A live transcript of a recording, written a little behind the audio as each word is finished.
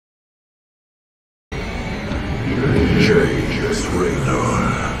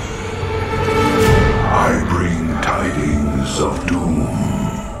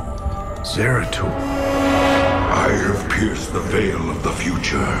Zeratul. I have pierced the veil of the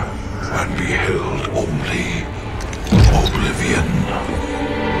future and beheld only oblivion.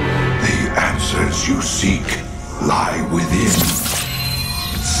 The answers you seek lie within.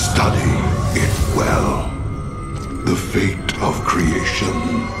 Study it well. The fate of creation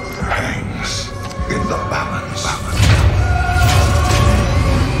hangs in the balance.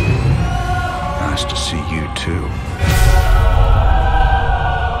 Nice to see you too.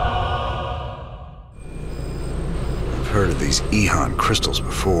 I've heard of these Eon crystals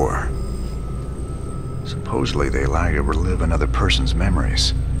before. Supposedly they allow you to relive another person's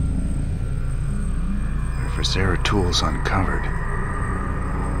memories. Whatever Zeratul's uncovered,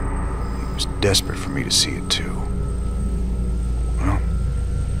 he was desperate for me to see it too. Well,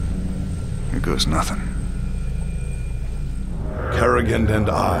 here goes nothing. Kerrigan and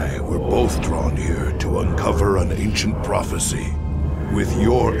I were both drawn here to uncover an ancient prophecy. With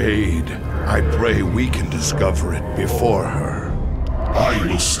your aid, I pray we can discover it before her. I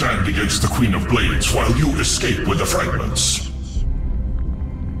will stand against the Queen of Blades while you escape with the fragments.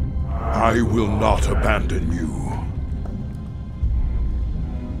 I will not abandon you.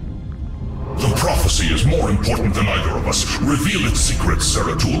 The prophecy is more important than either of us. Reveal its secrets,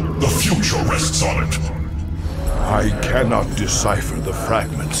 Zeratul. The future rests on it. I cannot decipher the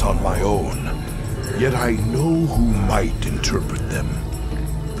fragments on my own, yet I know who might interpret them.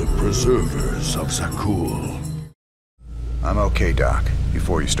 The Preservers of Zeratul. I'm okay, Doc,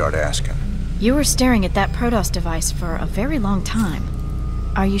 before you start asking. You were staring at that Protoss device for a very long time.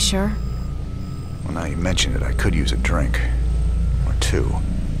 Are you sure? Well, now you mention it, I could use a drink. Or two.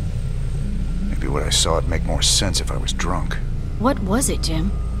 Maybe what I saw would make more sense if I was drunk. What was it,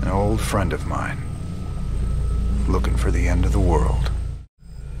 Jim? An old friend of mine. Looking for the end of the world.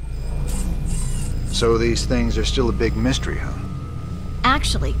 So these things are still a big mystery, huh?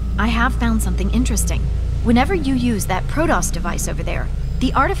 Actually, I have found something interesting. Whenever you use that Protoss device over there,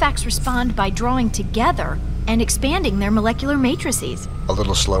 the artifacts respond by drawing together and expanding their molecular matrices. A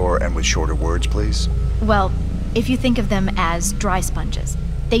little slower and with shorter words, please. Well, if you think of them as dry sponges,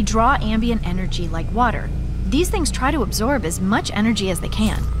 they draw ambient energy like water. These things try to absorb as much energy as they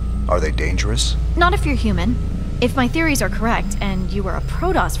can. Are they dangerous? Not if you're human. If my theories are correct, and you were a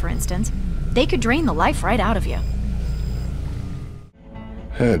Protoss, for instance, they could drain the life right out of you.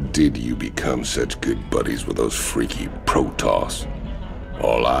 How did you become such good buddies with those freaky Protoss?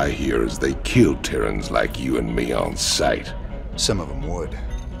 All I hear is they kill Terrans like you and me on sight. Some of them would.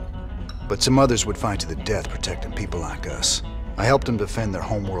 But some others would fight to the death protecting people like us. I helped them defend their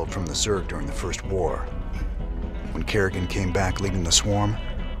homeworld from the Zerg during the First War. When Kerrigan came back leading the swarm,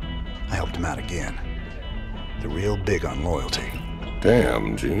 I helped him out again. They're real big on loyalty.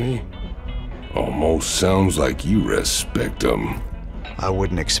 Damn, Jimmy. Almost sounds like you respect them. I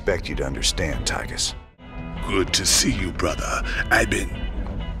wouldn't expect you to understand, Tygus. Good to see you, brother.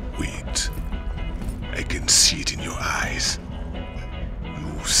 Wait. I can see it in your eyes.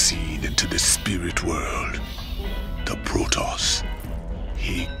 You've seen into the spirit world. The Protoss.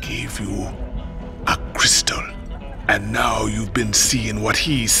 He gave you a crystal. And now you've been seeing what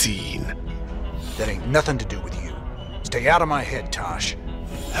he's seen. That ain't nothing to do with you. Stay out of my head, Tosh.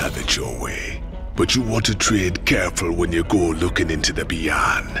 Have it your way. But you want to tread careful when you go looking into the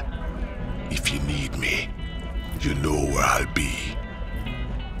beyond. If you need me, you know where I'll be.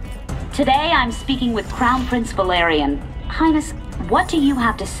 Today I'm speaking with Crown Prince Valerian. Highness, what do you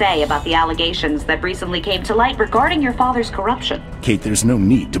have to say about the allegations that recently came to light regarding your father's corruption? Kate, there's no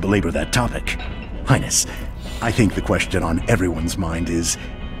need to belabor that topic. Highness, I think the question on everyone's mind is,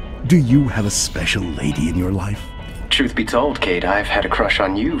 do you have a special lady in your life? Truth be told, Kate, I've had a crush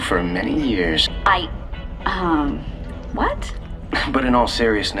on you for many years. What? But in all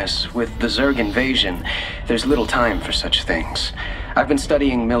seriousness, with the Zerg invasion, there's little time for such things. I've been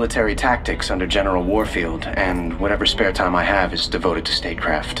studying military tactics under General Warfield, and whatever spare time I have is devoted to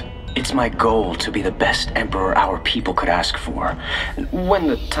statecraft. It's my goal to be the best emperor our people could ask for. When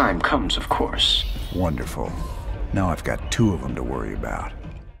the time comes, of course. Wonderful. Now I've got two of them to worry about.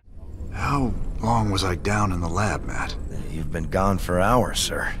 How long was I down in the lab, Matt? You've been gone for hours,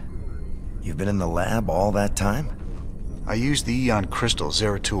 sir. You've been in the lab all that time? I used the Eon crystal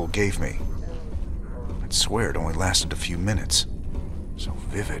Zeratul gave me. I'd swear it only lasted a few minutes. So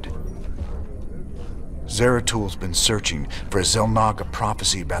vivid. Zeratul's been searching for a Xel'Naga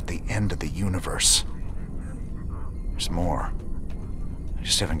prophecy about the end of the universe. There's more. I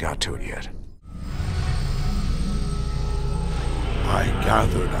just haven't got to it yet. I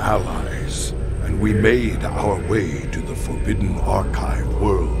gathered allies, and we made our way to the forbidden archive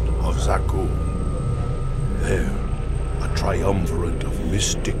world of Zeratul. There, a triumvirate of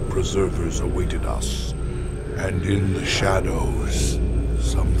mystic preservers awaited us. And in the shadows,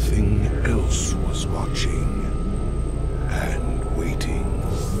 something else was watching and waiting.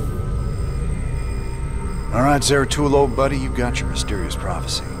 All right, Zeratul, old buddy, you got your mysterious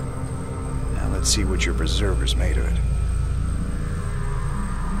prophecy. Now let's see what your preservers made of it.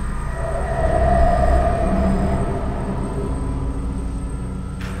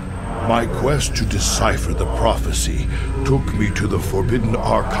 My quest to decipher the prophecy took me to the forbidden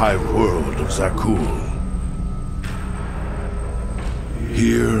archive world of Zeratul.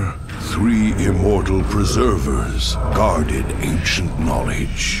 Here, 3 immortal preservers guarded ancient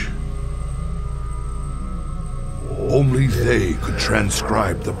knowledge. Only they could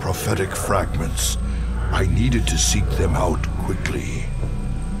transcribe the prophetic fragments. I needed to seek them out quickly.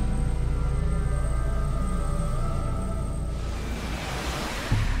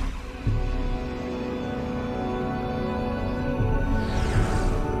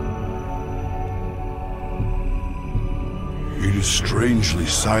 It is strangely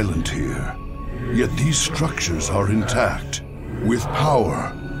silent here, yet these structures are intact. With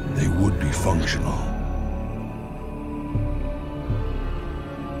power, they would be functional.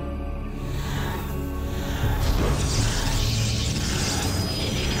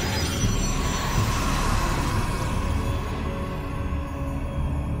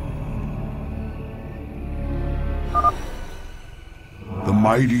 The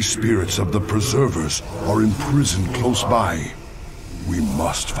mighty spirits of the Preservers are imprisoned close by. We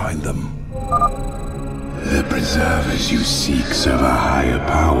must find them. The Preservers you seek serve a higher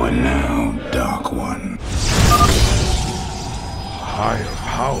power now, Dark One. Higher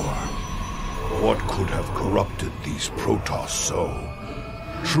power? What could have corrupted these Protoss so?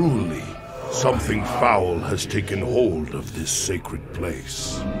 Truly, something foul has taken hold of this sacred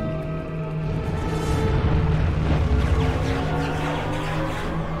place.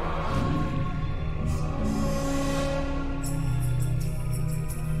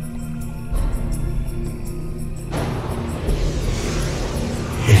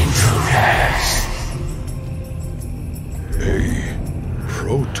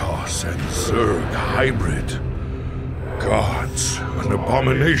 Protoss and Zerg hybrid. Gods, an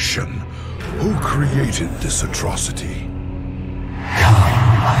abomination. Who created this atrocity?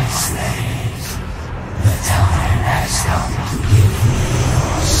 Come, my slaves. The time has come to give you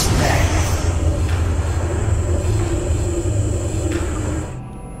your slave.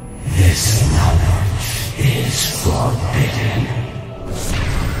 This knowledge is forbidden.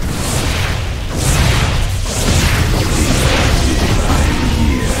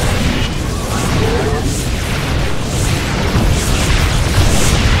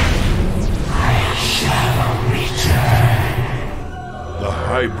 The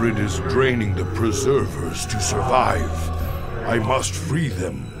hybrid is draining the Preservers to survive. I must free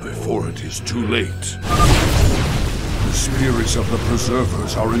them before it is too late. The spirits of the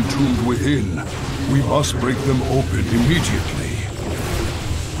Preservers are entombed within. We must break them open immediately.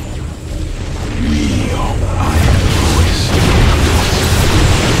 We are voice.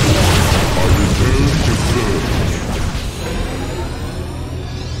 I return to Zerg.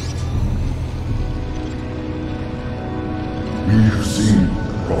 We have seen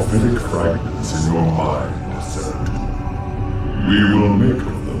prophetic fragments in your mind, Zeratul. We will make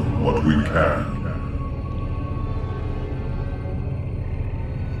of them what we can.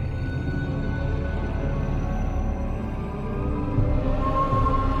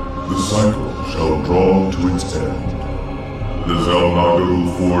 The cycle shall draw to its end. The Xel'Naga who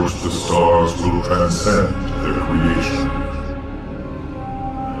forged the stars will transcend their creation.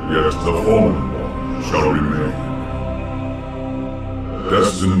 Yet the fallen one shall remain,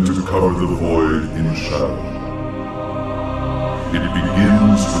 destined to cover the void in shadow. It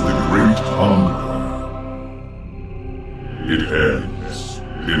begins with the great hunger. It ends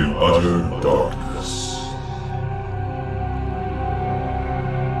in utter darkness.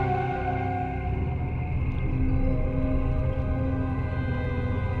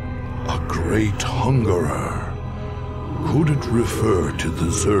 A great hungerer. Could it refer to the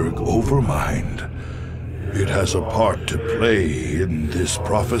Zerg Overmind? It has a part to play in this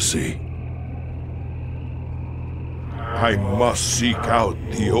prophecy. I must seek out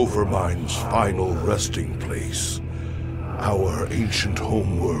the Overmind's final resting place, our ancient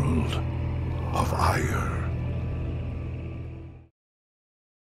homeworld of Ire.